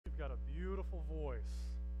beautiful voice.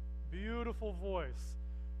 Beautiful voice.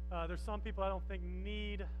 There's some people I don't think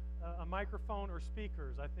need a microphone or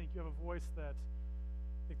speakers. I think you have a voice that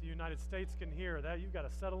I think the United States can hear. That you've got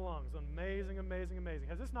a set of lungs. Amazing, amazing, amazing.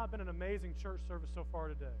 Has this not been an amazing church service so far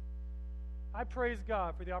today? I praise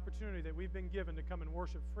God for the opportunity that we've been given to come and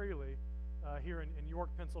worship freely here in York,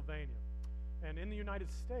 Pennsylvania. And in the United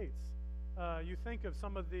States, you think of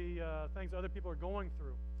some of the things other people are going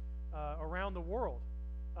through around the world.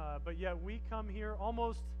 But yet we come here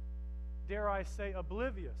almost, dare I say,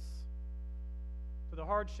 oblivious to the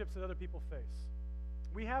hardships that other people face.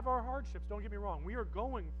 We have our hardships, don't get me wrong. We are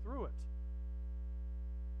going through it.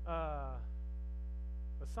 But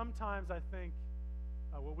sometimes I think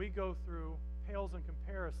what we go through pales in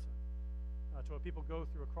comparison to what people go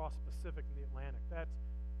through across the Pacific and the Atlantic.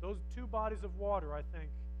 Those two bodies of water, I think,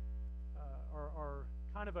 are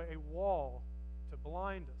kind of a wall to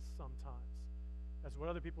blind us sometimes as what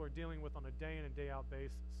other people are dealing with on a day in and day out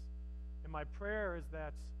basis. And my prayer is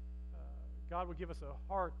that God would give us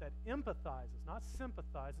a heart that empathizes, not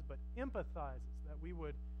sympathizes, but empathizes, that we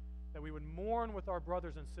would mourn with our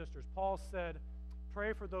brothers and sisters. Paul said,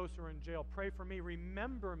 pray for those who are in jail. Pray for me.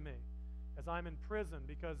 Remember me as I'm in prison,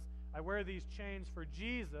 because I wear these chains for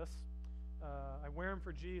Jesus. I wear them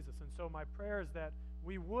for Jesus. And so my prayer is that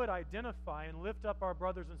we would identify and lift up our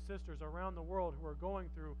brothers and sisters around the world who are going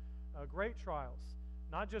through great trials,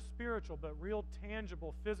 not just spiritual, but real,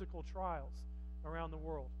 tangible, physical trials around the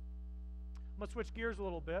world. I'm going to switch gears a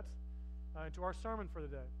little bit into our sermon for the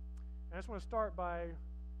day. And I just want to start by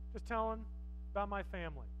just telling about my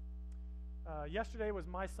family. Yesterday was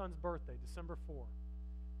my son's birthday, December 4.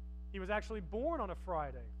 He was actually born on a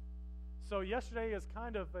Friday. So yesterday is it's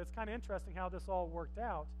kind of interesting how this all worked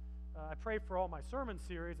out. I pray for all my sermon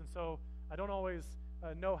series, and so I don't always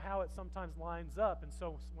know how it sometimes lines up. And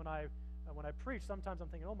so when I preach, sometimes I'm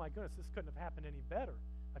thinking, oh my goodness, this couldn't have happened any better.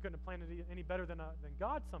 I couldn't have planned it any better than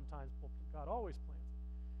God sometimes. God always plans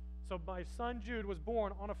it. So my son Jude was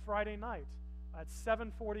born on a Friday night at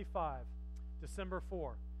 7:45, December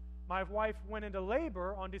 4. My wife went into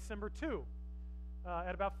labor on December 2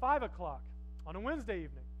 at about 5 o'clock on a Wednesday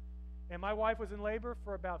evening. And my wife was in labor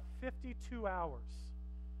for about 52 hours.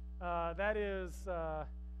 That is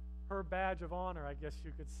her badge of honor, I guess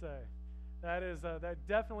you could say. That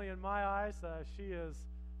definitely, in my eyes, she is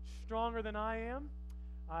stronger than I am.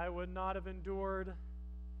 I would not have endured.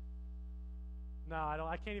 No,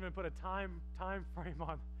 I can't even put a time frame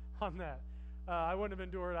on that. I wouldn't have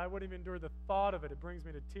endured. I wouldn't even endure the thought of it. It brings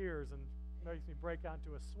me to tears and makes me break out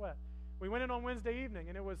into a sweat. We went in on Wednesday evening,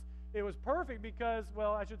 and it was perfect because,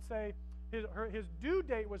 well, I should say, his due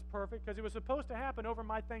date was perfect because it was supposed to happen over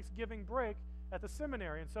my Thanksgiving break at the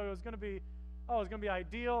seminary, and so it was going to be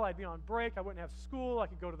ideal. I'd be on break. I wouldn't have school. I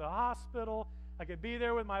could go to the hospital. I could be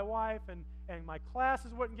there with my wife, and my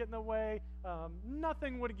classes wouldn't get in the way.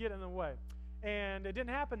 Nothing would get in the way, and it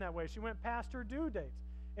didn't happen that way. She went past her due date,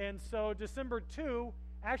 and so December 2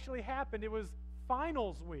 actually happened. It was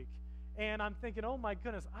finals week. And I'm thinking, oh my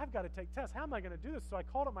goodness, I've got to take tests. How am I going to do this? So I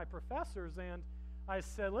called up my professors and I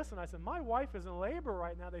said, listen, my wife is in labor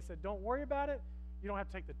right now. They said, don't worry about it. You don't have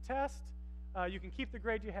to take the test. You can keep the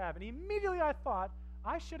grade you have. And immediately I thought,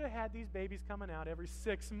 I should have had these babies coming out every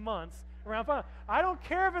 6 months around final. I don't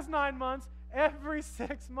care if it's 9 months. Every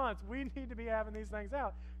 6 months, we need to be having these things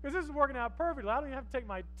out because this is working out perfectly. I don't even have to take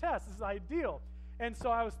my test. This is ideal. And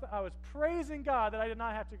so I was praising God that I did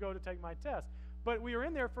not have to go to take my test. But we were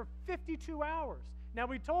in there for 52 hours. Now,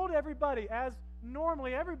 we told everybody, as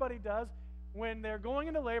normally everybody does, when they're going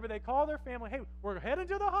into labor, they call their family, hey, we're heading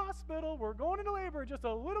to the hospital. We're going into labor just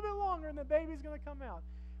a little bit longer, and the baby's going to come out.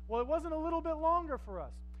 Well, it wasn't a little bit longer for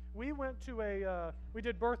us. We went to we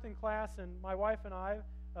did birthing class, and my wife and I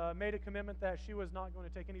made a commitment that she was not going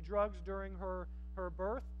to take any drugs during her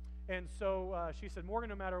birth. And so she said, Morgan,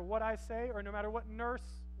 no matter what I say or no matter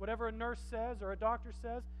whatever a nurse says or a doctor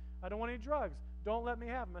says, I don't want any drugs. Don't let me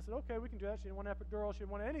have them. I said, okay, we can do that. She didn't want an epidural. She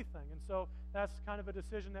didn't want anything. And so that's kind of a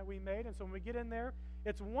decision that we made. And so when we get in there,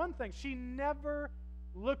 it's one thing. She never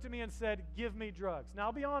looked at me and said, give me drugs. Now,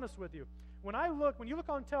 I'll be honest with you. When you look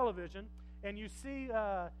on television and you see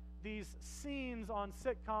these scenes on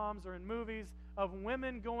sitcoms or in movies of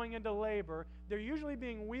women going into labor, they're usually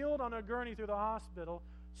being wheeled on a gurney through the hospital,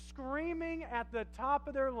 screaming at the top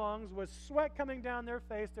of their lungs with sweat coming down their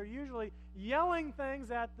face. They're usually yelling things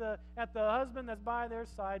at the husband that's by their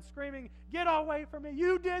side, screaming, get away from me,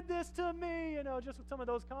 you did this to me, just with some of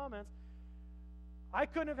those comments.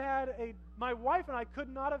 My wife and I could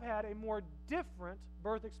not have had a more different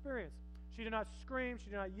birth experience. She did not scream, she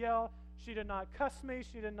did not yell, she did not cuss me,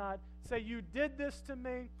 she did not say, you did this to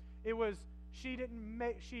me. It was She didn't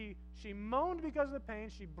make, she moaned because of the pain.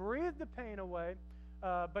 She breathed the pain away.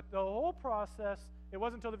 But the whole process, it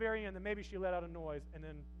wasn't until the very end that maybe she let out a noise, and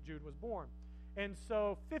then Jude was born. And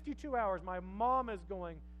so 52 hours, my mom is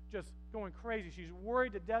just going crazy. She's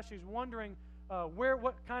worried to death. She's wondering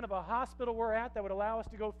what kind of a hospital we're at that would allow us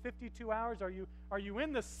to go 52 hours. Are you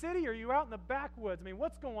in the city? Are you out in the backwoods? I mean,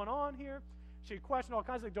 what's going on here? She questioned all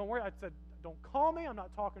kinds of things. Don't worry. I said, don't call me. I'm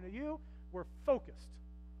not talking to you. We're focused.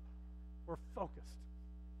 We're focused.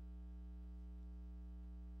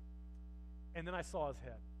 And then I saw his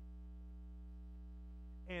head.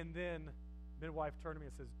 And then midwife turned to me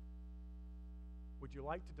and says, would you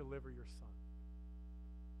like to deliver your son?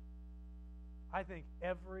 I think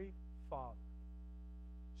every father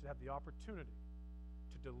should have the opportunity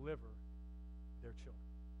to deliver their children.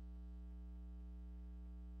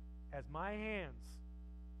 As my hands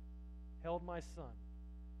held my son,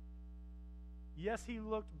 yes, he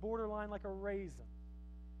looked borderline like a raisin.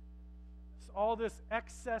 All this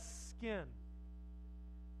excess skin,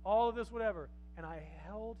 all of this whatever, and I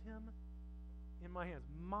held him in my hands.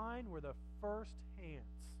 Mine were the first hands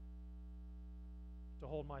to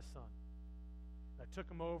hold my son. I took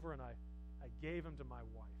him over and I gave him to my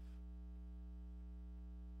wife.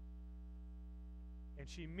 And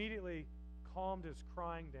she immediately calmed his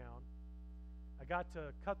crying down. I got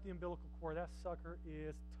to cut the umbilical cord. That sucker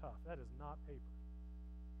is tough. That is not paper.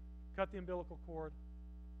 Cut the umbilical cord.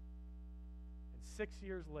 And 6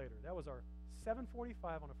 years later, that was our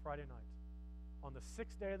 7:45 on a Friday night. On the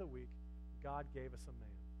 6th day of the week, God gave us a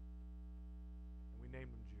man. And we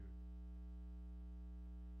named him Jude.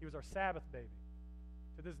 He was our Sabbath baby.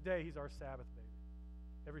 To this day, he's our Sabbath baby.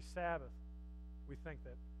 Every Sabbath, we think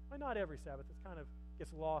that, well, not every Sabbath, it kind of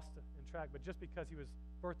gets lost in track, but just because his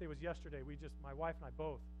birthday was yesterday, my wife and I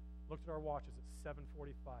both looked at our watches at 7:45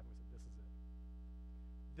 and we said, this is it.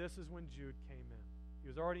 This is when Jude came in. He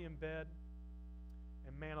was already in bed,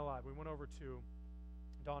 and man alive, we went over to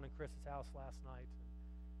Dawn and Chris's house last night.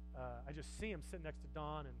 And, I just see him sitting next to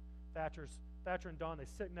Dawn, and Thatcher and Dawn,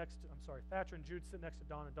 Thatcher and Jude sit next to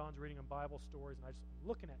Dawn, and Dawn's reading them Bible stories, and I'm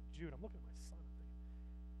looking at Jude, I'm looking at my son, I'm thinking,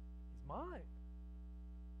 he's mine.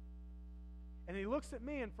 And he looks at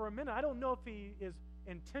me, and for a minute, I don't know if he is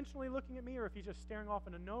intentionally looking at me or if he's just staring off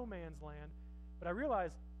into no man's land, but I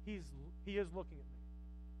realize he is looking at me.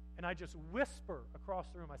 And I just whisper across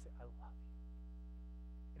the room, I say, I love you.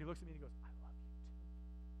 And he looks at me and he goes, I love you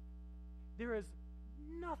too. There is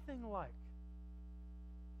nothing like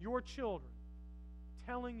your children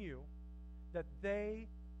telling you that they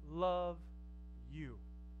love you.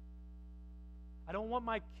 I don't want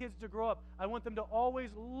my kids to grow up. I want them to always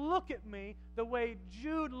look at me the way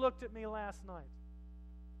Jude looked at me last night.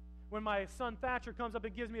 When my son Thatcher comes up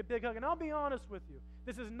and gives me a big hug, and I'll be honest with you,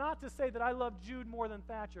 this is not to say that I love Jude more than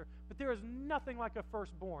Thatcher, but there is nothing like a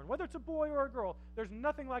firstborn. Whether it's a boy or a girl, there's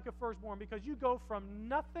nothing like a firstborn because you go from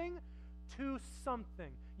nothing to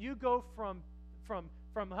something. You go from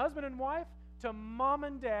husband and wife to mom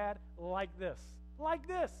and dad like this. Like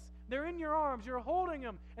this. They're in your arms. You're holding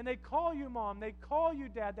them, and they call you mom. They call you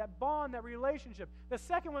dad. That bond, that relationship. The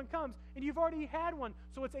second one comes, and you've already had one,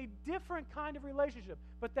 so it's a different kind of relationship.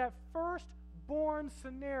 But that firstborn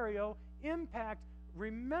scenario, impact,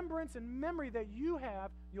 remembrance, and memory that you have,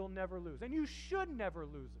 you'll never lose. And you should never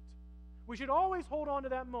lose it. We should always hold on to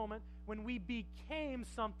that moment when we became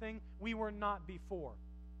something we were not before.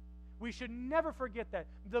 We should never forget that.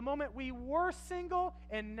 The moment we were single,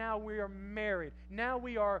 and now we are married. Now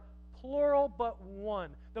we are plural but one.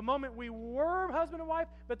 The moment we were husband and wife,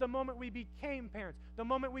 but the moment we became parents. The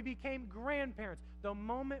moment we became grandparents. The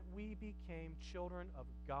moment we became children of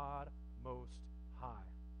God Most High.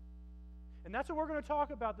 And that's what we're going to talk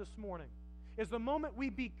about this morning, is the moment we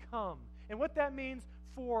become. And what that means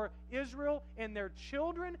for Israel and their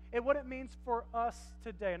children, and what it means for us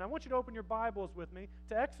today. And I want you to open your Bibles with me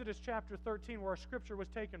to Exodus chapter 13, where our scripture was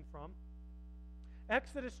taken from.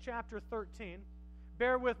 Exodus chapter 13.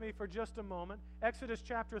 Bear with me for just a moment. Exodus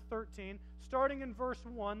chapter 13, starting in verse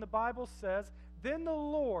 1, the Bible says, Then the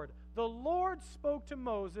Lord spoke to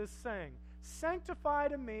Moses, saying, Sanctify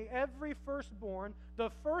to me every firstborn, the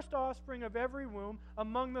first offspring of every womb,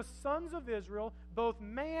 among the sons of Israel, both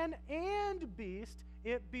man and beast,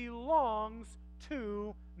 it belongs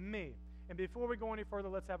to me. And before we go any further,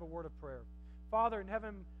 let's have a word of prayer. Father in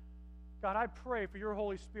heaven, God, I pray for your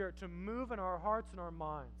Holy Spirit to move in our hearts and our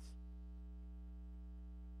minds.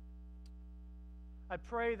 I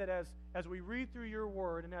pray that as we read through your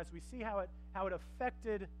word and as we see how it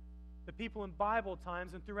affected the people in Bible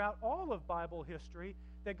times and throughout all of Bible history,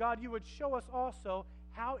 that God, you would show us also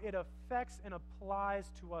how it affects and applies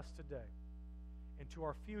to us today and to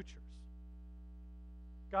our futures.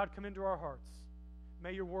 God, come into our hearts.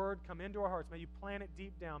 May your word come into our hearts. May you plant it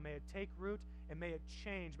deep down. May it take root, and may it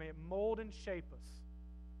change. May it mold and shape us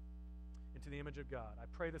into the image of God. I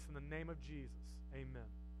pray this in the name of Jesus. Amen.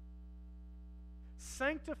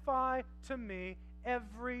 Sanctify to me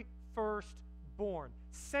every firstborn.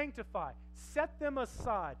 Sanctify. Set them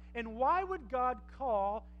aside. And why would God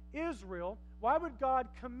call Israel, why would God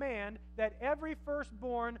command that every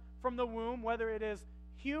firstborn from the womb, whether it is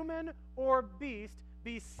human or beast,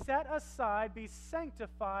 be set aside, be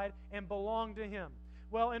sanctified, and belong to Him?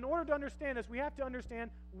 Well, in order to understand this, we have to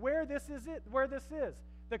understand where this is.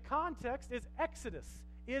 The context is Exodus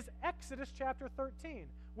chapter 13.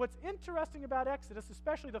 What's interesting about Exodus,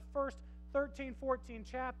 especially the first 13, 14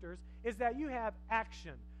 chapters, is that you have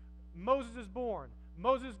action. Moses is born.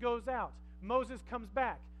 Moses goes out. Moses comes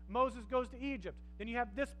back. Moses goes to Egypt. Then you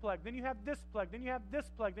have this plague. Then you have this plague. Then you have this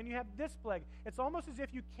plague. Then you have this plague. It's almost as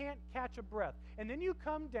if you can't catch a breath. And then you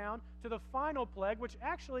come down to the final plague, which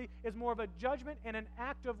actually is more of a judgment and an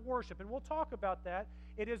act of worship. And we'll talk about that.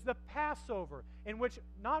 It is the Passover, in which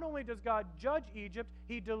not only does God judge Egypt,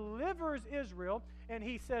 He delivers Israel, and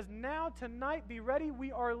He says, now, tonight, be ready.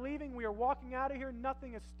 We are leaving. We are walking out of here.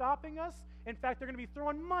 Nothing is stopping us. In fact, they're going to be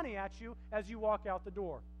throwing money at you as you walk out the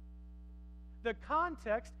door. The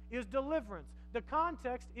context is deliverance. The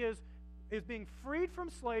context is being freed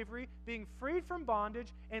from slavery, being freed from bondage,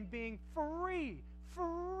 and being free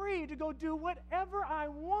to go do whatever I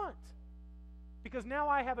want. Because now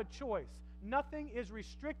I have a choice. Nothing is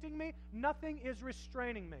restricting me. Nothing is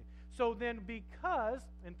restraining me. So then because,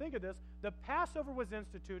 and think of this, the Passover was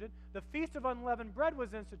instituted, the Feast of Unleavened Bread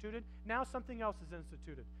was instituted, now something else is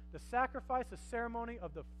instituted. The sacrifice, the ceremony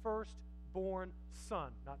of the firstborn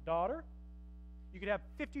son, not daughter. You could have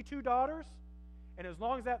 52 daughters, and as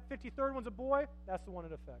long as that 53rd one's a boy, that's the one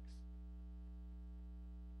it affects.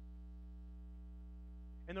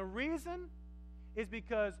 And the reason is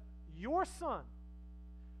because your son,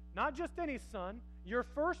 not just any son, your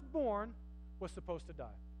firstborn was supposed to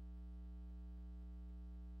die.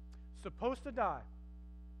 Supposed to die.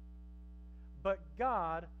 But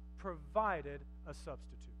God provided a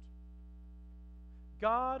substitute.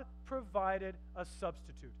 God provided a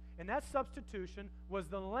substitute. And that substitution was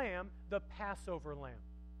the lamb, the Passover lamb.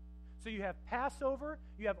 So you have Passover,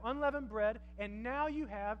 you have unleavened bread, and now you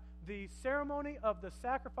have the ceremony of the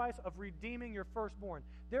sacrifice of redeeming your firstborn.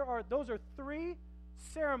 Those are three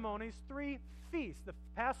ceremonies, three feasts. The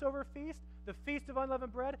Passover feast, the Feast of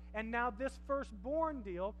Unleavened Bread, and now this firstborn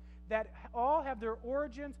deal that all have their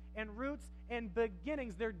origins and roots and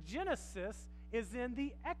beginnings. Their genesis is in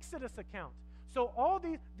the Exodus account. So all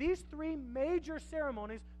these three major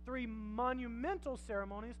ceremonies, three monumental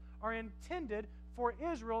ceremonies, are intended for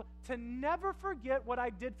Israel to never forget what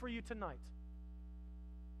I did for you tonight.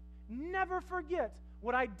 Never forget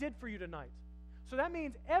what I did for you tonight. So that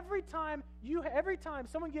means every time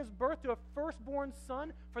someone gives birth to a firstborn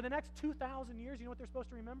son for the next 2,000 years, you know what they're supposed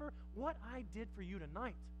to remember? What I did for you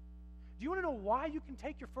tonight. Do you want to know why you can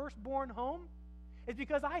take your firstborn home? It's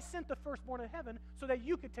because I sent the firstborn to heaven so that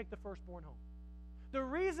you could take the firstborn home. The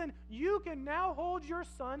reason you can now hold your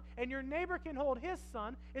son and your neighbor can hold his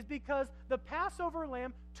son is because the Passover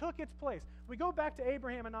lamb took its place. We go back to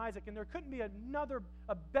Abraham and Isaac, and there couldn't be a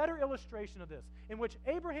better illustration of this, in which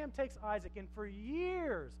Abraham takes Isaac, and for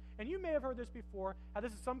years, and you may have heard this before, how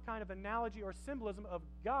this is some kind of analogy or symbolism of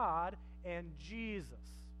God and Jesus.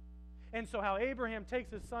 And so how Abraham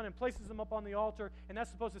takes his son and places him up on the altar, and that's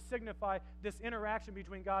supposed to signify this interaction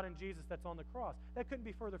between God and Jesus that's on the cross. That couldn't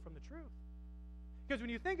be further from the truth. Because when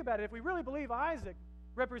you think about it, if we really believe Isaac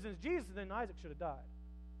represents Jesus, then Isaac should have died.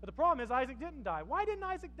 But the problem is Isaac didn't die. Why didn't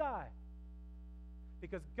Isaac die?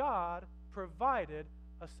 Because God provided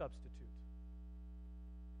a substitute.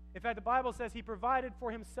 In fact, the Bible says He provided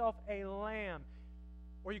for Himself a lamb.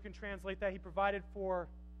 Or you can translate that, He provided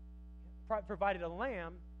a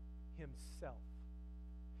lamb Himself.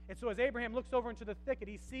 And so as Abraham looks over into the thicket,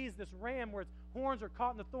 he sees this ram where its horns are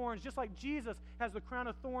caught in the thorns, just like Jesus has the crown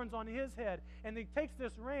of thorns on His head. And he takes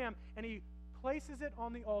this ram and he places it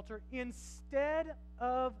on the altar instead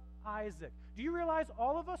of Isaac. Do you realize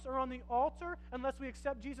all of us are on the altar unless we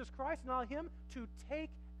accept Jesus Christ and allow Him to take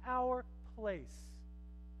our place?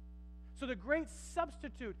 So the great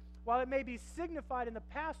substitute, while it may be signified in the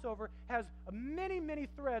Passover, has many, many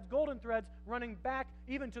threads, golden threads, running back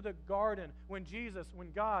even to the garden when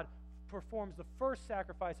God performs the first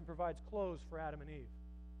sacrifice and provides clothes for Adam and Eve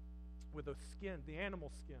with the skin, the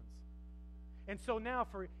animal skins. And so now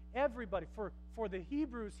for everybody, for the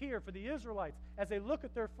Hebrews here, for the Israelites, as they look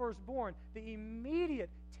at their firstborn, the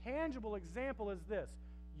immediate, tangible example is this.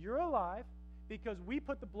 You're alive because we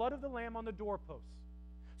put the blood of the lamb on the doorposts.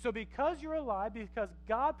 So because you're alive, because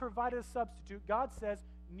God provided a substitute, God says,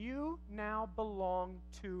 you now belong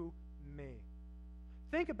to me.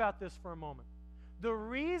 Think about this for a moment. The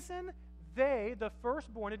reason they, the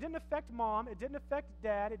firstborn, it didn't affect mom, it didn't affect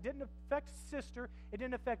dad, it didn't affect sister, it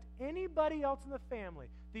didn't affect anybody else in the family.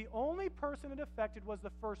 The only person it affected was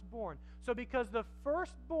the firstborn. So because the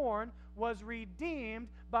firstborn was redeemed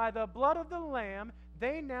by the blood of the Lamb,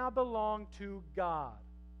 they now belong to God.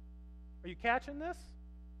 Are you catching this?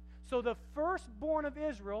 So the firstborn of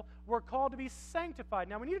Israel were called to be sanctified.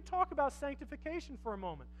 Now we need to talk about sanctification for a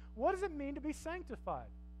moment. What does it mean to be sanctified?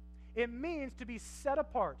 It means to be set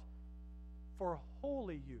apart for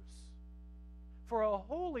holy use, for a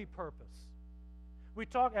holy purpose. We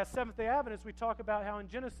talk, as Seventh-day Adventists, we talk about how in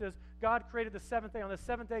Genesis, God created the seventh day. On the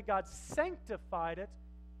seventh day, God sanctified it,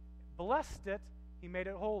 blessed it, He made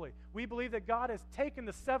it holy. We believe that God has taken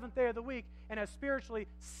the seventh day of the week and has spiritually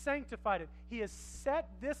sanctified it. He has set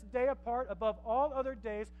this day apart above all other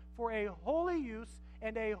days for a holy use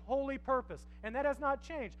and a holy purpose. And that has not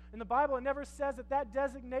changed. In the Bible, it never says that that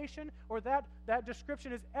designation or that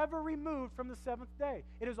description is ever removed from the seventh day.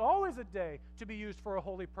 It is always a day to be used for a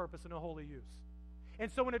holy purpose and a holy use.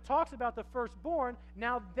 And so when it talks about the firstborn,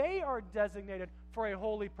 now they are designated for a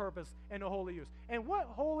holy purpose and a holy use. And what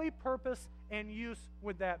holy purpose and use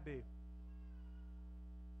would that be?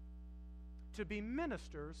 To be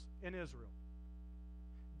ministers in Israel.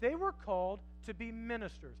 They were called to be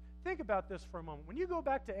ministers. Think about this for a moment. When you go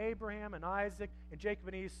back to Abraham and Isaac and Jacob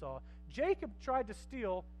and Esau, Jacob tried to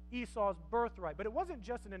steal Esau's birthright. But it wasn't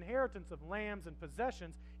just an inheritance of lambs and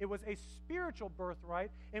possessions. It was a spiritual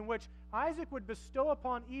birthright in which Isaac would bestow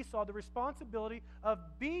upon Esau the responsibility of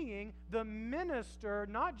being the minister,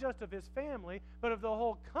 not just of his family, but of the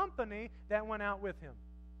whole company that went out with him.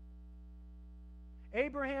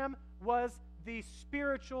 Abraham was the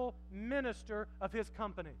spiritual minister of his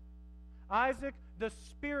company. Isaac, the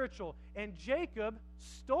spiritual. And Jacob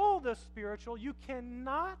stole the spiritual. You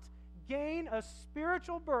cannot gain a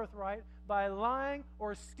spiritual birthright by lying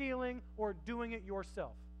or stealing or doing it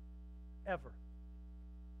yourself. Ever.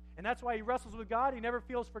 And that's why he wrestles with God. He never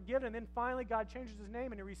feels forgiven. And then finally God changes his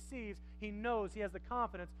name and he receives. He knows he has the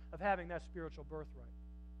confidence of having that spiritual birthright.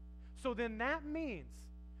 So then that means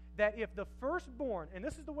that if the firstborn, and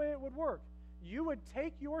this is the way it would work, you would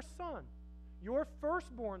take your son, your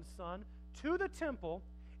firstborn son, to the temple,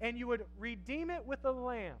 and you would redeem it with a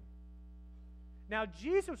lamb. Now,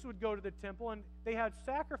 Jesus would go to the temple, and they had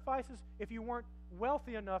sacrifices if you weren't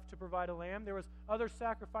wealthy enough to provide a lamb. There was other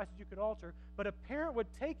sacrifices you could alter, but a parent would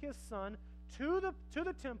take his son to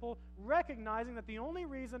the temple, recognizing that the only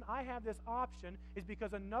reason I have this option is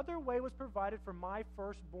because another way was provided for my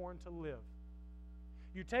firstborn to live.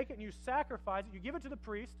 You take it and you sacrifice it, you give it to the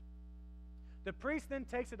priest. The priest then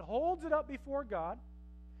takes it, holds it up before God,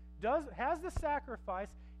 has the sacrifice,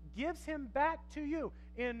 gives him back to you.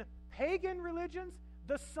 In pagan religions,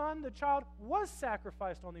 the son, the child, was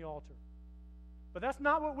sacrificed on the altar. But that's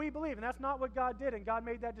not what we believe, and that's not what God did, and God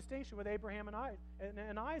made that distinction with Abraham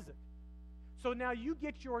and Isaac. So now you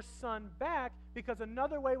get your son back because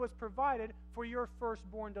another way was provided for your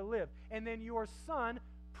firstborn to live. And then your son,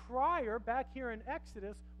 prior, back here in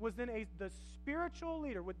Exodus, was then the spiritual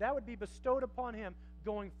leader. That would be bestowed upon him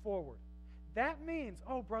going forward. That means,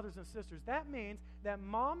 oh, brothers and sisters, that means that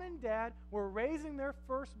mom and dad were raising their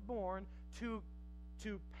firstborn to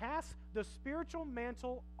pass the spiritual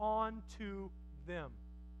mantle on to them.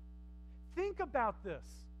 Think about this.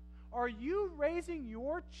 Are you raising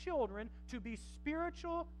your children to be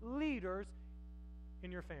spiritual leaders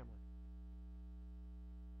in your family?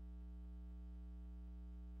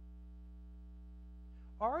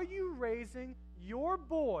 Are you raising your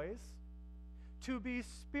boys to be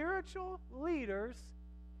spiritual leaders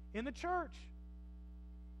in the church?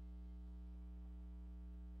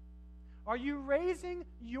 Are you raising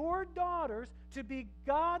your daughters to be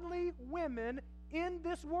godly women in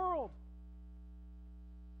this world?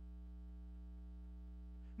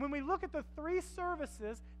 When we look at the three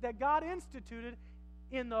services that God instituted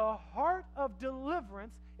in the heart of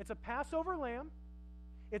deliverance, it's a Passover lamb,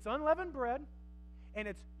 it's unleavened bread, and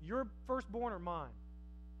it's your firstborn or mine.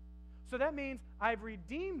 So that means I've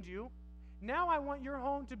redeemed you. Now I want your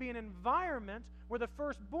home to be an environment where the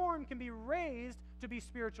firstborn can be raised to be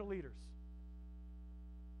spiritual leaders.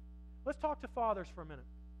 Let's talk to fathers for a minute.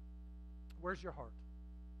 Where's your heart?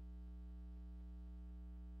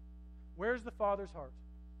 Where's the father's heart?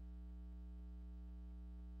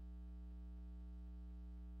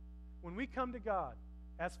 When we come to God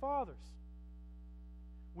as fathers,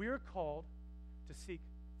 we are called to seek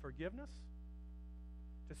forgiveness,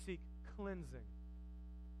 to seek cleansing.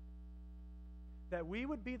 that we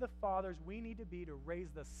would be the fathers we need to be to raise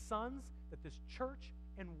the sons that this church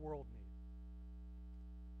and world need.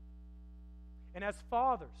 And as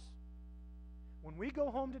fathers, when we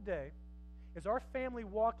go home today, is our family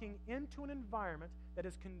walking into an environment that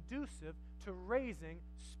is conducive to raising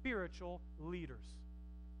spiritual leaders?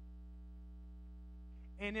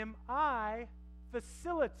 And am I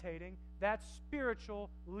facilitating that spiritual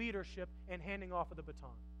leadership and handing off of the baton?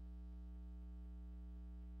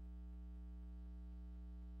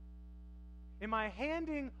 Am I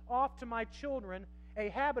handing off to my children a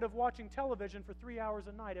habit of watching television for 3 hours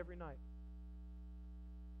a night every night?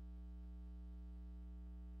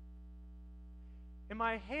 Am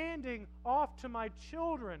I handing off to my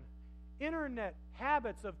children internet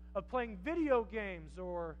habits of playing video games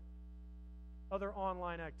or other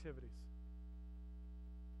online activities?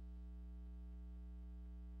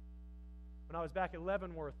 When I was back at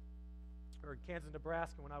Leavenworth, or Kansas,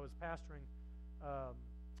 Nebraska, when I was pastoring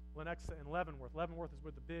Lenexa and Leavenworth. Leavenworth is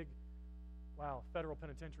where the big, federal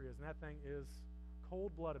penitentiary is, and that thing is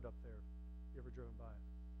cold-blooded up there, if you ever driven by it.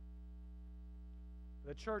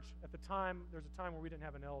 The church at the time, there's a time where we didn't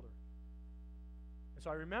have an elder. And so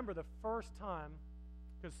I remember the first time,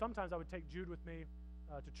 because sometimes I would take Jude with me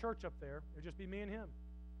to church up there. It would just be me and him.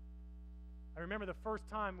 I remember the first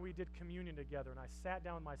time we did communion together, and I sat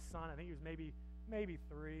down with my son. I think he was maybe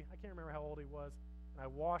 3. I can't remember how old he was. And I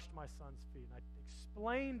washed my son's feet, and I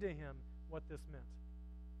explained to him what this meant.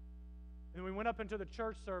 And we went up into the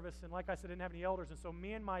church service, and like I said, I didn't have any elders. And so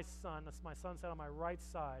me and my son sat on my right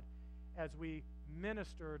side as we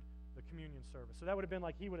ministered the communion service. So that would have been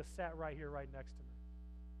like he would have sat right here, right next to me.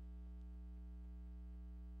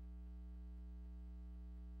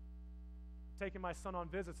 Taking my son on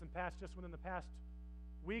visits, and just within the past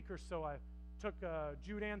week or so, I took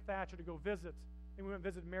Jude and Thatcher to go visit. And we went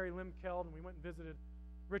and visited Mary Limkeld, and we went and visited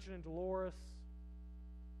Richard and Dolores.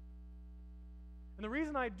 And the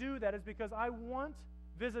reason I do that is because I want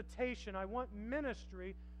visitation, I want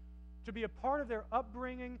ministry to be a part of their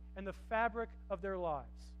upbringing and the fabric of their lives.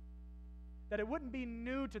 That it wouldn't be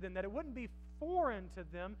new to them, that it wouldn't be foreign to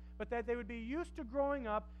them, but that they would be used to growing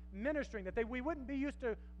up ministering, that we wouldn't be used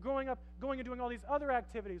to growing up, going and doing all these other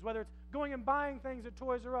activities, whether it's going and buying things at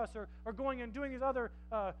Toys R Us or going and doing these other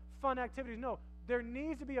fun activities. No, there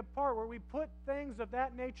needs to be a part where we put things of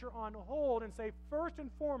that nature on hold and say, first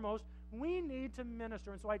and foremost, we need to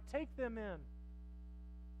minister. And so I take them in.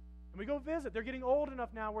 And we go visit. They're getting old enough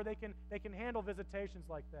now where they can handle visitations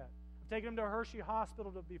like that. I've taken them to Hershey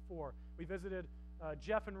Hospital before. We visited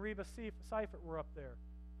Jeff and Reba Seifert were up there.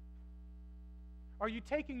 Are you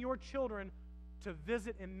taking your children to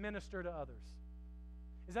visit and minister to others?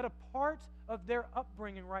 Is that a part of their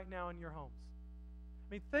upbringing right now in your homes?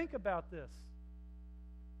 I mean, think about this.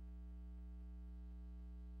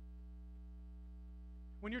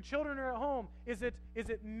 When your children are at home, is it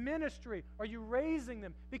ministry? Are you raising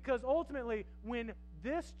them? Because ultimately, when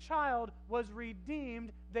this child was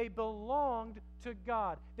redeemed, they belonged to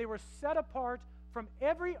God. They were set apart from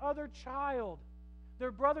every other child.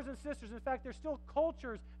 They're brothers and sisters. In fact, there's still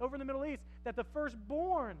cultures over in the Middle East that the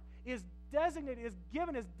firstborn is designated, is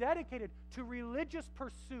given, is dedicated to religious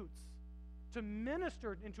pursuits, to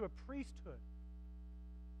minister into a priesthood.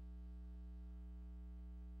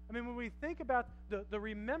 I mean, when we think about the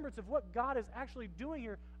remembrance of what God is actually doing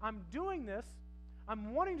here, I'm doing this,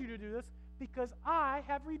 I'm wanting you to do this because I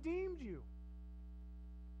have redeemed you.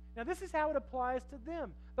 Now, this is how it applies to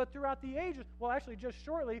them. But throughout the ages, well, actually, just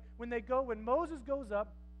shortly, when Moses goes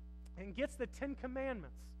up and gets the 10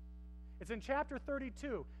 Commandments, it's in chapter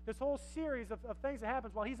 32, this whole series of things that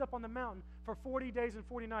happens while he's up on the mountain for 40 days and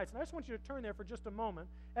 40 nights. And I just want you to turn there for just a moment.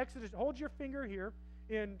 Hold your finger here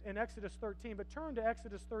in Exodus 13, but turn to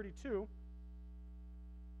Exodus 32.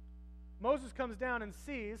 Moses comes down and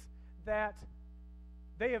sees that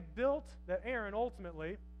they have built, that Aaron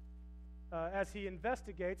ultimately, as he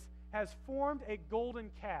investigates, has formed a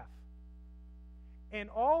golden calf. And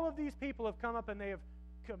all of these people have come up and they have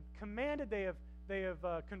commanded, they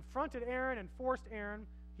have confronted Aaron and forced Aaron.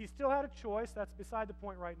 He still had a choice. That's beside the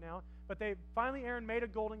point right now. But finally Aaron made a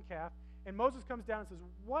golden calf. And Moses comes down and says,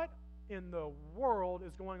 what in the world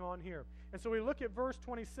is going on here? And so we look at verse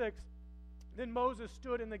 26. Then Moses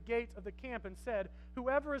stood in the gate of the camp and said,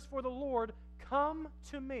 whoever is for the Lord, come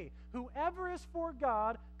to me. Whoever is for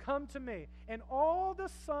God, come to me. And all the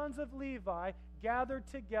sons of Levi gathered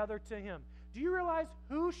together to him. Do you realize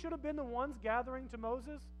who should have been the ones gathering to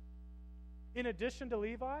Moses? In addition to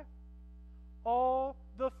Levi? All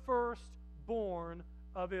the firstborn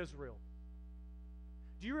of Israel.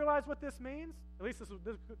 Do you realize what this means? At least this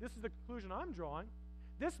is the conclusion I'm drawing.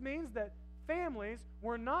 This means that families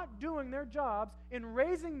were not doing their jobs in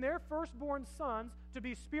raising their firstborn sons to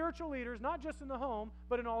be spiritual leaders, not just in the home,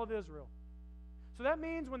 but in all of Israel. So that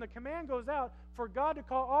means when the command goes out for God to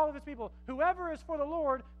call all of his people, whoever is for the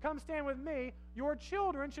Lord, come stand with me, your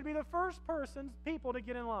children should be the first people to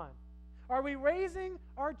get in line. Are we raising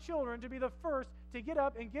our children to be the first to get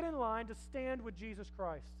up and get in line to stand with Jesus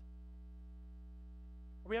Christ?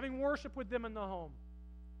 Are we having worship with them in the home?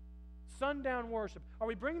 Sundown worship? Are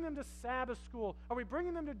we bringing them to Sabbath school? Are we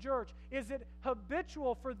bringing them to church? Is it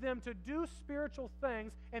habitual for them to do spiritual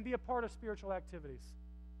things and be a part of spiritual activities?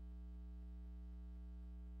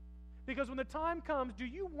 Because when the time comes, do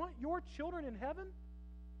you want your children in heaven?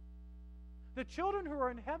 The children who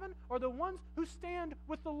are in heaven are the ones who stand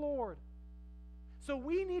with the Lord. So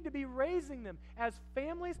we need to be raising them as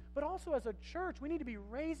families, but also as a church. We need to be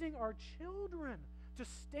raising our children to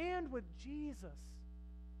stand with Jesus.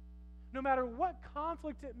 No matter what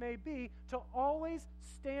conflict it may be, to always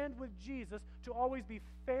stand with Jesus, to always be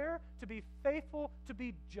fair, to be faithful, to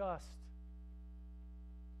be just.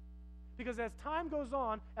 Because as time goes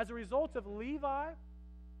on, as a result of Levi,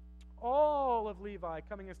 all of Levi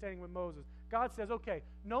coming and standing with Moses, God says, okay,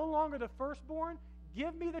 no longer the firstborn,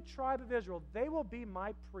 give me the tribe of Israel. They will be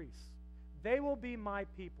my priests. They will be my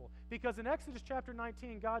people. Because in Exodus chapter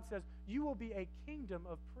 19, God says, you will be a kingdom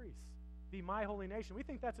of priests. Be my holy nation. We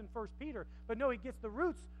think that's in 1 Peter. But no, he gets the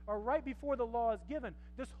roots are right before the law is given.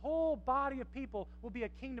 This whole body of people will be a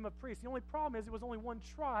kingdom of priests. The only problem is it was only one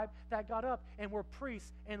tribe that got up and were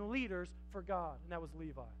priests and leaders for God, and that was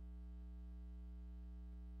Levi.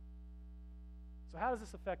 So how does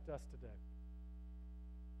this affect us today?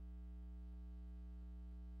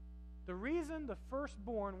 The reason the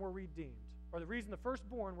firstborn were redeemed, or the reason the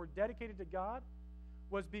firstborn were dedicated to God,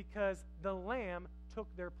 was because the Lamb took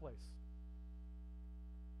their place.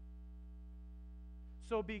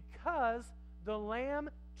 So because the Lamb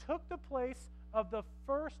took the place of the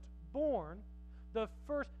firstborn,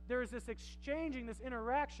 there is this exchanging, this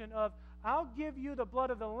interaction of, I'll give you the blood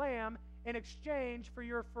of the Lamb in exchange for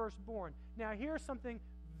your firstborn. Now here's something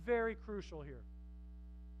very crucial here.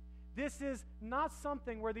 This is not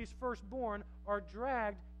something where these firstborn are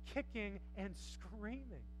dragged, kicking, and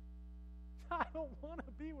screaming. I don't want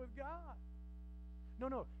to be with God.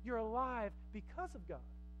 No, you're alive because of God.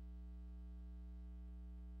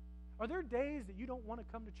 Are there days that you don't want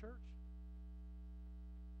to come to church?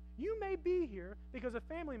 You may be here because a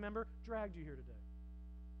family member dragged you here today.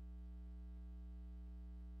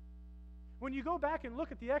 When you go back and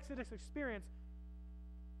look at the Exodus experience,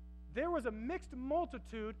 there was a mixed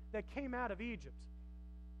multitude that came out of Egypt.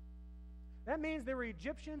 That means there were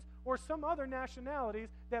Egyptians or some other nationalities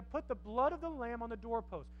that put the blood of the Lamb on the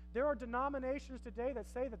doorpost. There are denominations today that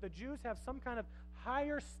say that the Jews have some kind of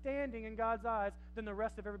higher standing in God's eyes than the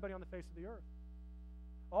rest of everybody on the face of the earth.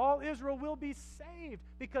 All Israel will be saved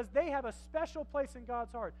because they have a special place in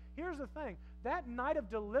God's heart. Here's the thing. That night of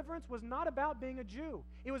deliverance was not about being a Jew.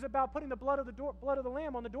 It was about putting the blood of the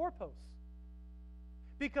Lamb on the doorposts.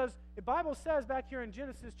 Because the Bible says back here in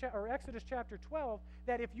Exodus chapter 12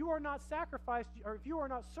 that if you are not sacrificed or if you are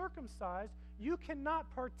not circumcised, you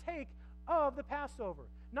cannot partake of the Passover.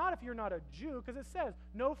 Not if you're not a Jew, because it says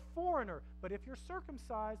no foreigner, but if you're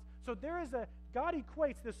circumcised. So God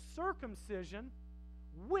equates this circumcision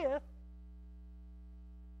with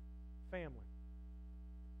family.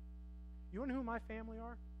 You know who my family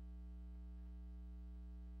are?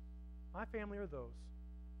 My family are those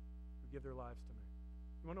who give their lives to me.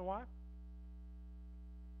 You want to know why?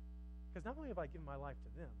 Because not only have I given my life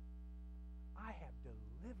to them, I have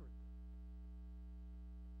delivered them.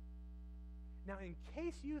 Now, in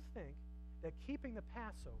case you think that keeping the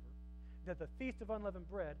Passover, that the Feast of Unleavened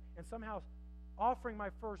Bread, and somehow offering my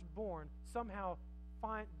firstborn somehow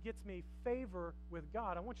gets me favor with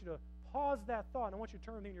God, I want you to pause that thought, and I want you to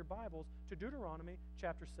turn in your Bibles to Deuteronomy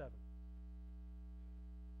chapter 7.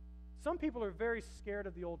 Some people are very scared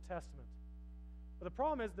of the Old Testament. But the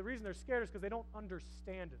problem is, the reason they're scared is because they don't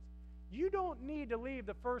understand it. You don't need to leave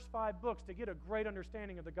the first 5 books to get a great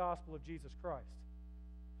understanding of the gospel of Jesus Christ.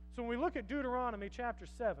 So when we look at Deuteronomy chapter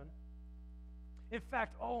 7, in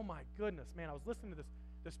fact, oh my goodness, man, I was listening to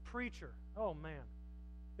this preacher. Oh man,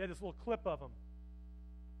 they had this little clip of him.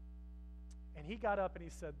 And he got up and he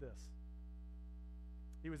said this.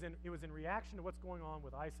 It was in reaction to what's going on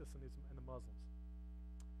with ISIS and the Muslims.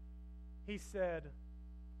 He said,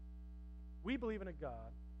 we believe in a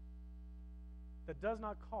God that does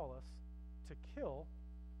not call us to kill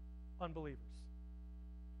unbelievers.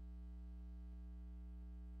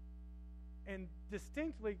 And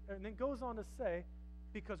distinctly, and then goes on to say,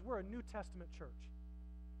 because we're a New Testament church.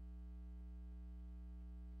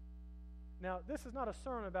 Now, this is not a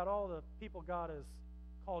sermon about all the people God has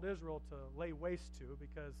called Israel to lay waste to,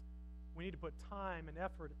 because we need to put time and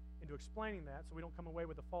effort into explaining that so we don't come away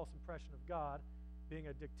with a false impression of God being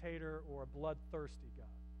a dictator or a bloodthirsty God.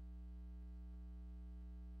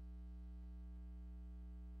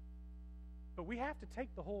 But we have to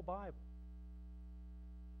take the whole Bible.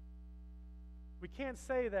 We can't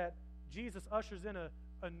say that Jesus ushers in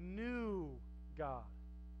a new God.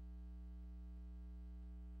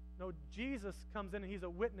 No, Jesus comes in and he's a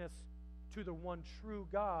witness to the one true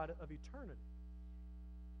God of eternity.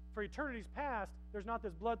 For eternity's past, there's not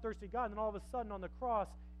this bloodthirsty God, and then all of a sudden on the cross,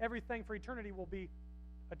 everything for eternity will be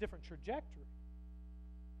a different trajectory.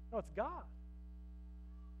 No, it's God.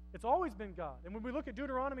 It's always been God. And when we look at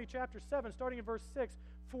Deuteronomy chapter 7, starting in verse 6,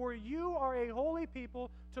 "For you are a holy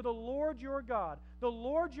people to the Lord your God. The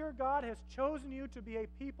Lord your God has chosen you to be a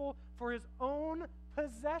people for his own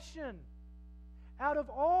possession out of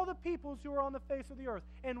all the peoples who are on the face of the earth."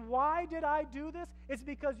 And why did I do this? It's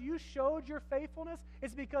because you showed your faithfulness.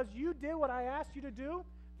 It's because you did what I asked you to do.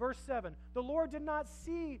 Verse 7, the Lord did not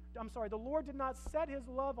set his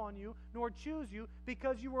love on you, nor choose you,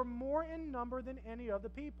 because you were more in number than any of the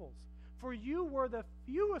peoples. For you were the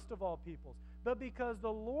fewest of all peoples. But because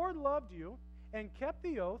the Lord loved you and kept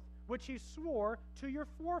the oath which he swore to your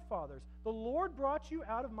forefathers, the Lord brought you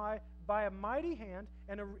out by a mighty hand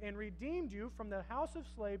and redeemed you from the house of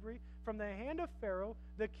slavery, from the hand of Pharaoh,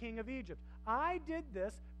 the king of Egypt. I did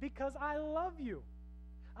this because I love you.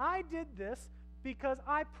 I did this because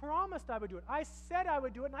I promised I would do it. I said I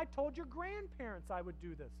would do it, and I told your grandparents I would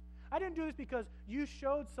do this. I didn't do this because you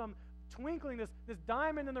showed some twinkling, this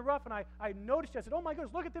diamond in the rough, and I noticed you. I said, oh my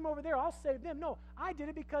goodness, look at them over there. I'll save them. No, I did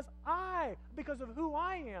it because of who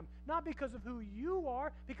I am, not because of who you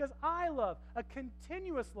are, because I love. A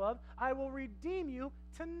continuous love. I will redeem you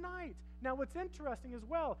tonight. Now, what's interesting as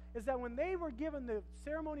well is that when they were given the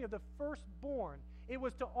ceremony of the firstborn, it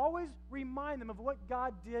was to always remind them of what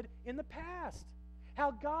God did in the past.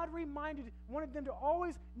 How God wanted them to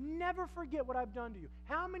always never forget what I've done to you.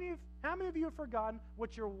 How many of you have forgotten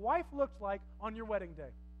what your wife looked like on your wedding day?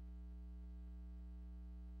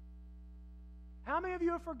 How many of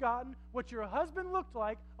you have forgotten what your husband looked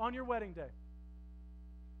like on your wedding day?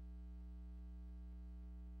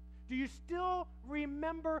 Do you still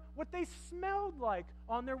remember what they smelled like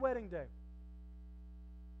on their wedding day?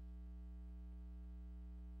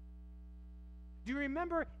 Do you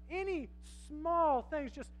remember any small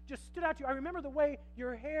things just stood out to you? I remember the way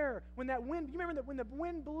your hair, when the wind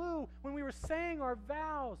blew, when we were saying our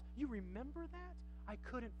vows. You remember that? I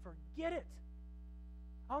couldn't forget it.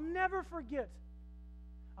 I'll never forget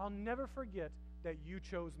that you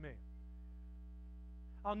chose me.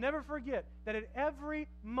 I'll never forget that at every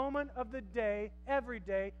moment of the day, every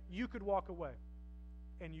day, you could walk away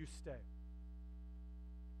and you stay.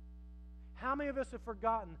 How many of us have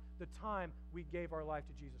forgotten the time we gave our life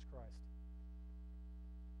to Jesus Christ?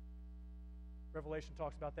 Revelation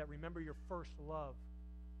talks about that. Remember your first love.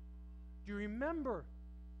 Do you remember?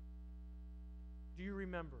 Do you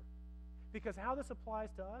remember? Because how this applies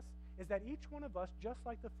to us is that each one of us, just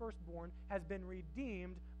like the firstborn, has been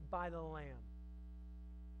redeemed by the Lamb.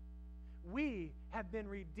 We have been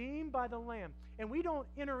redeemed by the Lamb. And we don't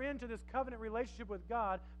enter into this covenant relationship with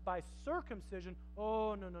God by circumcision.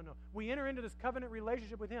 Oh, no. We enter into this covenant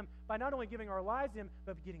relationship with him by not only giving our lives to him,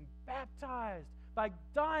 but getting baptized, by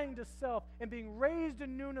dying to self and being raised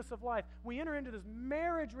in newness of life. We enter into this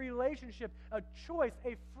marriage relationship, a choice,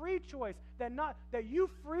 a free choice, that you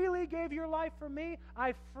freely gave your life for me.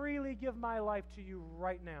 I freely give my life to you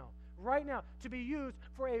right now, to be used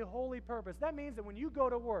for a holy purpose. That means that when you go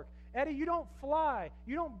to work, Eddie, you don't fly.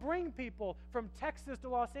 You don't bring people from Texas to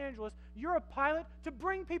Los Angeles. You're a pilot to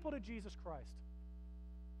bring people to Jesus Christ.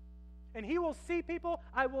 And he will see people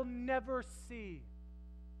I will never see.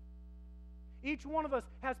 Each one of us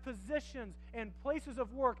has positions and places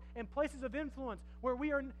of work and places of influence where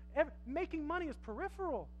we are making money is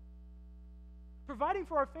peripheral. Providing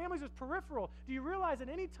for our families is peripheral. Do you realize that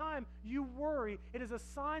any time you worry, it is a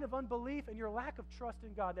sign of unbelief and your lack of trust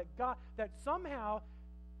in God, that somehow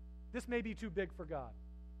this may be too big for God.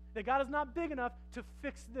 That God is not big enough to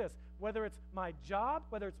fix this. Whether it's my job,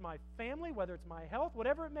 whether it's my family, whether it's my health,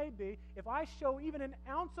 whatever it may be, if I show even an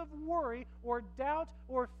ounce of worry or doubt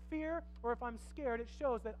or fear, or if I'm scared, it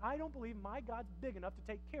shows that I don't believe my God's big enough to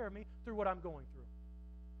take care of me through what I'm going through.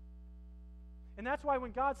 And that's why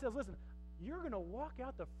when God says, listen, you're going to walk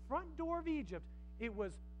out the front door of Egypt, it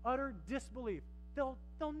was utter disbelief. They'll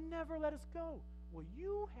never let us go. Well,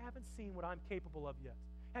 you haven't seen what I'm capable of yet.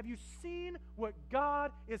 Have you seen what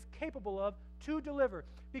God is capable of to deliver?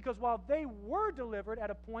 Because while they were delivered at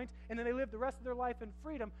a point and then they lived the rest of their life in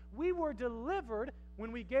freedom, we were delivered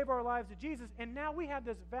when we gave our lives to Jesus, and now we have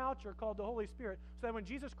this voucher called the Holy Spirit, so that when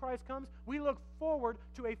Jesus Christ comes, we look forward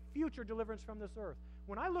to a future deliverance from this earth.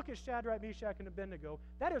 When I look at Shadrach, Meshach, and Abednego,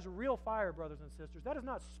 that is real fire, brothers and sisters. That is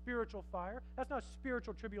not spiritual fire. That's not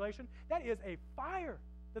spiritual tribulation. That is a fire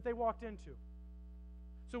that they walked into.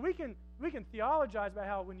 So we can theologize about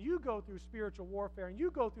how when you go through spiritual warfare and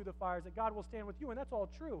you go through the fires that God will stand with you, and that's all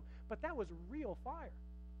true. But that was real fire.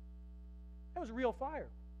 That was real fire.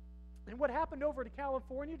 And what happened over to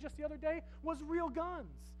California just the other day was real guns.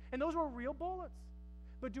 And those were real bullets.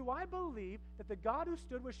 But do I believe that the God who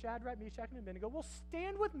stood with Shadrach, Meshach, and Abednego will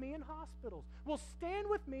stand with me in hospitals, will stand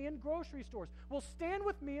with me in grocery stores, will stand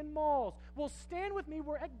with me in malls, will stand with me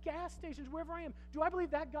at gas stations, wherever I am? Do I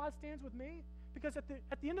believe that God stands with me? Because at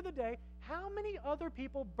the end of the day, how many other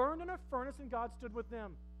people burned in a furnace and God stood with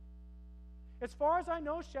them? As far as I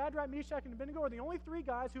know, Shadrach, Meshach, and Abednego are the only three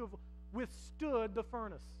guys who have withstood the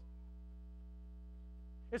furnace.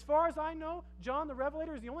 As far as I know, John the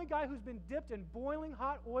Revelator is the only guy who's been dipped in boiling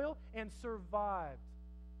hot oil and survived.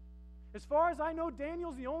 As far as I know,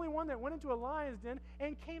 Daniel's the only one that went into a lion's den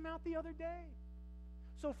and came out the other day.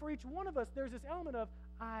 So for each one of us, there's this element of,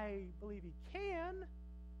 I believe he can,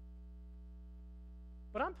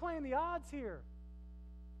 but I'm playing the odds here.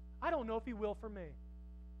 I don't know if he will for me.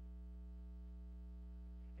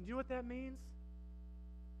 And you know what that means?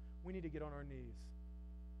 We need to get on our knees.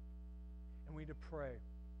 And we need to pray.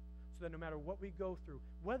 So that no matter what we go through,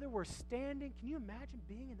 whether we're standing, can you imagine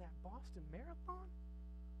being in that Boston Marathon?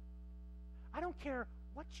 I don't care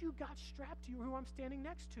what you got strapped to you or who I'm standing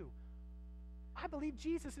next to. I believe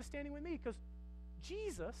Jesus is standing with me because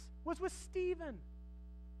Jesus was with Stephen.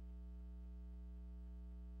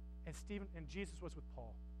 And Jesus was with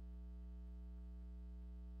Paul.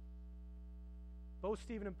 Both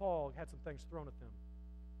Stephen and Paul had some things thrown at them.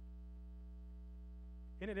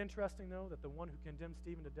 Isn't it interesting, though, that the one who condemned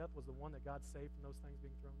Stephen to death was the one that God saved from those things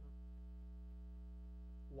being thrown at him?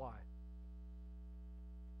 Why?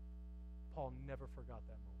 Paul never forgot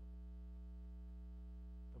that moment.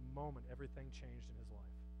 The moment everything changed in his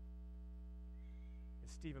life. And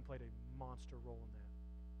Stephen played a monster role in that.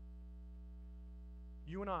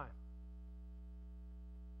 You and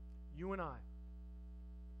I,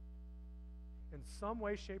 in some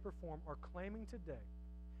way, shape, or form, are claiming today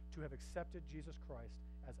to have accepted Jesus Christ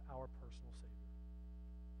as our personal Savior.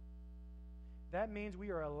 That means we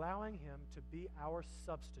are allowing him to be our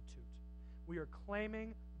substitute. We are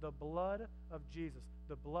claiming the blood of Jesus,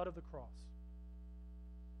 the blood of the cross.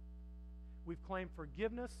 We've claimed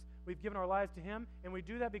forgiveness. We've given our lives to him, and we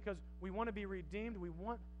do that because we want to be redeemed.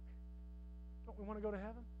 Don't we want to go to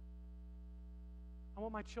heaven? I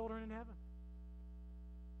want my children in heaven.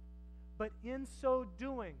 But in so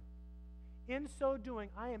doing,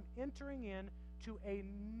 I am entering into a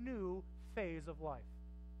new phase of life.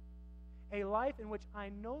 A life in which I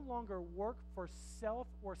no longer work for self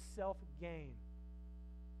or self-gain.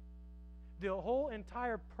 The whole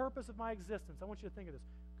entire purpose of my existence, I want you to think of this.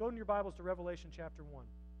 Go in your Bibles to Revelation chapter 1.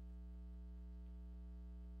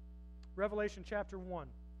 Revelation chapter 1.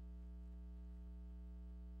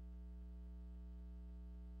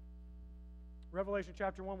 Revelation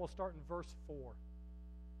chapter 1, we'll start in verse 4.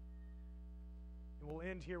 And we'll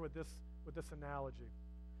end here with this analogy.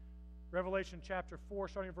 Revelation chapter 4,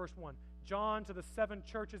 starting in verse 1. John to the 7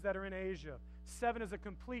 churches that are in Asia. 7 is a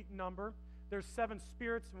complete number. There's 7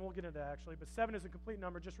 spirits, and we'll get into that actually, but 7 is a complete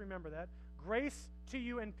number. Just remember that. Grace to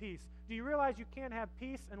you and peace. Do you realize you can't have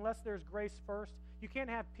peace unless there's grace first? You can't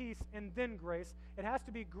have peace and then grace. It has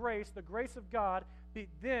to be grace, the grace of God.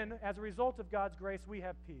 Then, as a result of God's grace, we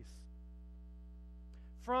have peace.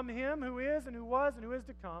 From him who is and who was and who is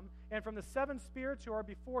to come, and from the 7 spirits who are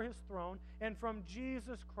before his throne, and from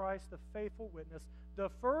Jesus Christ, the faithful witness, the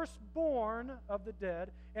firstborn of the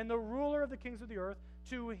dead, and the ruler of the kings of the earth,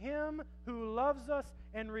 to him who loves us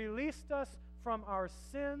and released us from our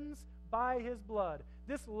sins by his blood.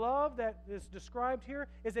 This love that is described here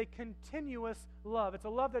is a continuous love. It's a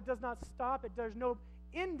love that does not stop. There's no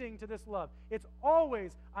ending to this love. It's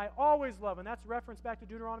always, I always love. And that's reference back to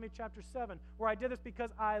Deuteronomy chapter 7, where I did this because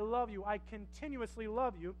I love you. I continuously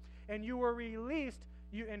love you. And you were released,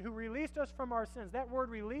 and who released us from our sins. That word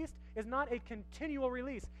released is not a continual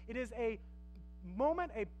release. It is a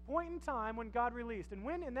moment, a point in time when God released. And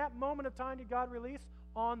when in that moment of time did God release?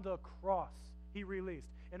 On the cross, he released.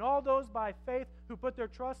 And all those by faith who put their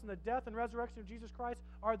trust in the death and resurrection of Jesus Christ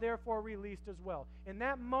are therefore released as well. In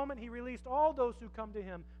that moment, he released all those who come to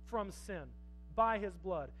him from sin. by his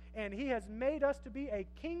blood. And he has made us to be a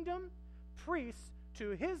kingdom, priests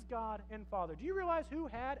to his God and Father. Do you realize who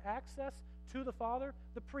had access to the Father?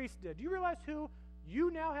 The priest did. Do you realize who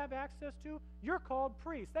you now have access to? You're called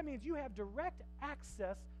priests. That means you have direct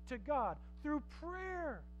access to God through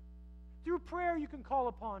prayer. Through prayer you can call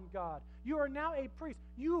upon God. You are now a priest.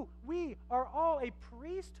 We are all a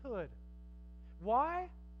priesthood. Why?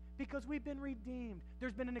 Because we've been redeemed.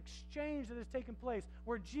 There's been an exchange that has taken place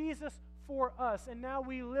where Jesus for us, and now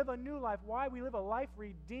we live a new life. Why? We live a life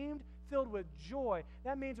redeemed, filled with joy.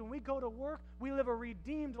 That means when we go to work, we live a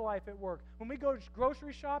redeemed life at work. When we go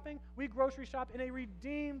grocery shopping, we grocery shop in a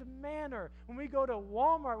redeemed manner. When we go to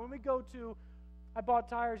Walmart, I bought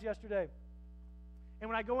tires yesterday. And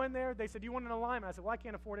when I go in there, they said, "Do you want an alignment?" I said, "Well, I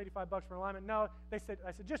can't afford $85 for an alignment." No, I said,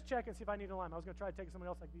 "Just check and see if I need an alignment." I was going to try to take someone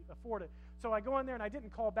else that could afford it. So I go in there, and I didn't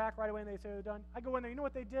call back right away, and they said they're done. I go in there. You know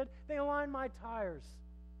what they did? They aligned my tires.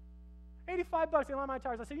 $85, they aligned my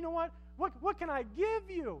tires. I said, "You know what? What can I give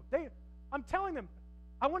you?" I'm telling them,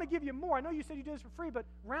 "I want to give you more. I know you said you did this for free, but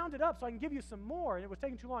round it up so I can give you some more." And it was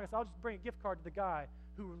taking too long. I said, "I'll just bring a gift card to the guy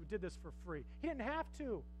who did this for free." He didn't have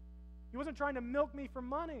to. He wasn't trying to milk me for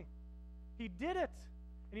money. He did it.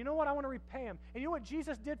 And you know what? I want to repay him. And you know what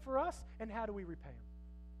Jesus did for us? And how do we repay him?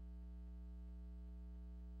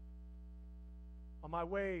 On my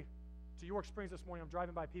way to York Springs this morning, I'm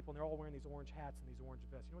driving by people, and they're all wearing these orange hats and these orange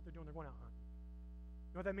vests. You know what they're doing? They're going out hunting.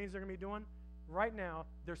 You know what that means they're going to be doing? Right now,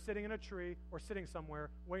 they're sitting in a tree or sitting somewhere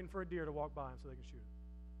waiting for a deer to walk by them so they can shoot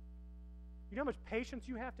it. You know how much patience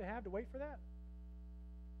you have to wait for that?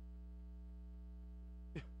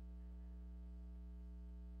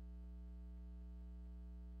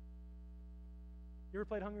 You ever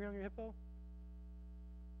played Hungry Hungry Hippo?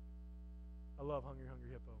 I love Hungry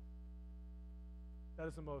Hungry Hippo. That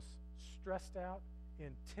is the most stressed out,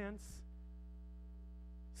 intense,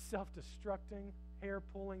 self-destructing,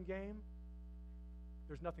 hair-pulling game.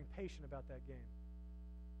 There's nothing patient about that game.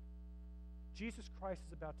 Jesus Christ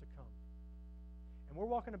is about to come. And we're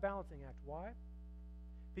walking a balancing act. Why?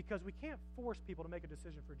 Because we can't force people to make a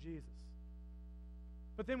decision for Jesus.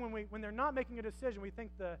 But then when they're not making a decision, we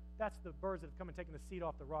think that's the birds that have come and taken the seat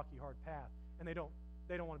off the rocky, hard path, and they don't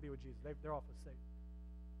want to be with Jesus. They're off with Satan.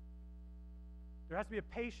 There has to be a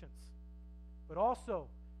patience. But also,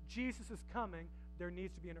 Jesus is coming. There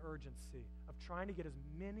needs to be an urgency of trying to get as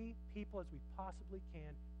many people as we possibly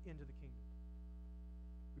can into the kingdom.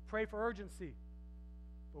 We pray for urgency,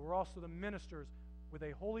 but we're also the ministers with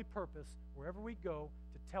a holy purpose wherever we go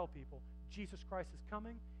to tell people Jesus Christ is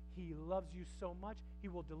coming. He loves you so much. He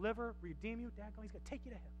will deliver, redeem you. Daggone, he's going to take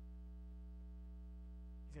you to heaven.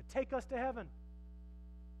 He's going to take us to heaven.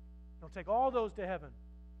 He'll take all those to heaven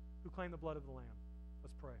who claim the blood of the Lamb.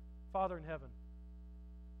 Let's pray. Father in heaven,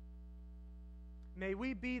 may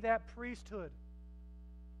we be that priesthood.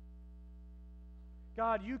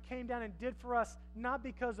 God, you came down and did for us not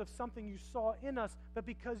because of something you saw in us, but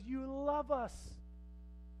because you love us.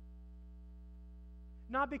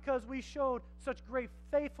 Not because we showed such great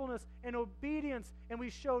faithfulness and obedience, and we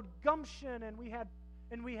showed gumption, and we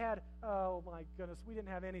had, oh my goodness, we didn't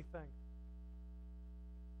have anything.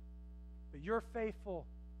 But you're faithful,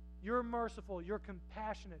 you're merciful, you're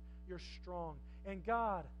compassionate, you're strong. And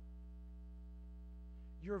God,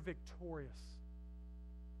 you're victorious.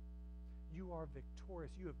 You are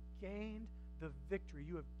victorious. You have gained the victory.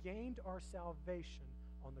 You have gained our salvation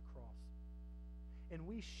on the cross. And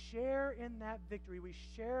we share in that victory. We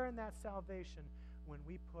share in that salvation when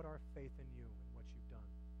we put our faith in you and what you've done.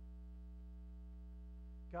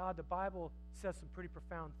 God, the Bible says some pretty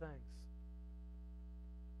profound things.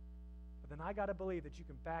 But then I got to believe that you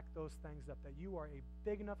can back those things up, that you are a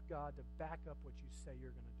big enough God to back up what you say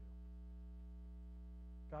you're going to do.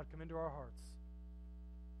 God, come into our hearts.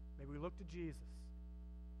 May we look to Jesus.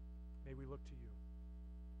 May we look to you.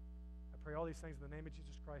 I pray all these things in the name of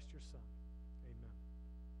Jesus Christ, your Son.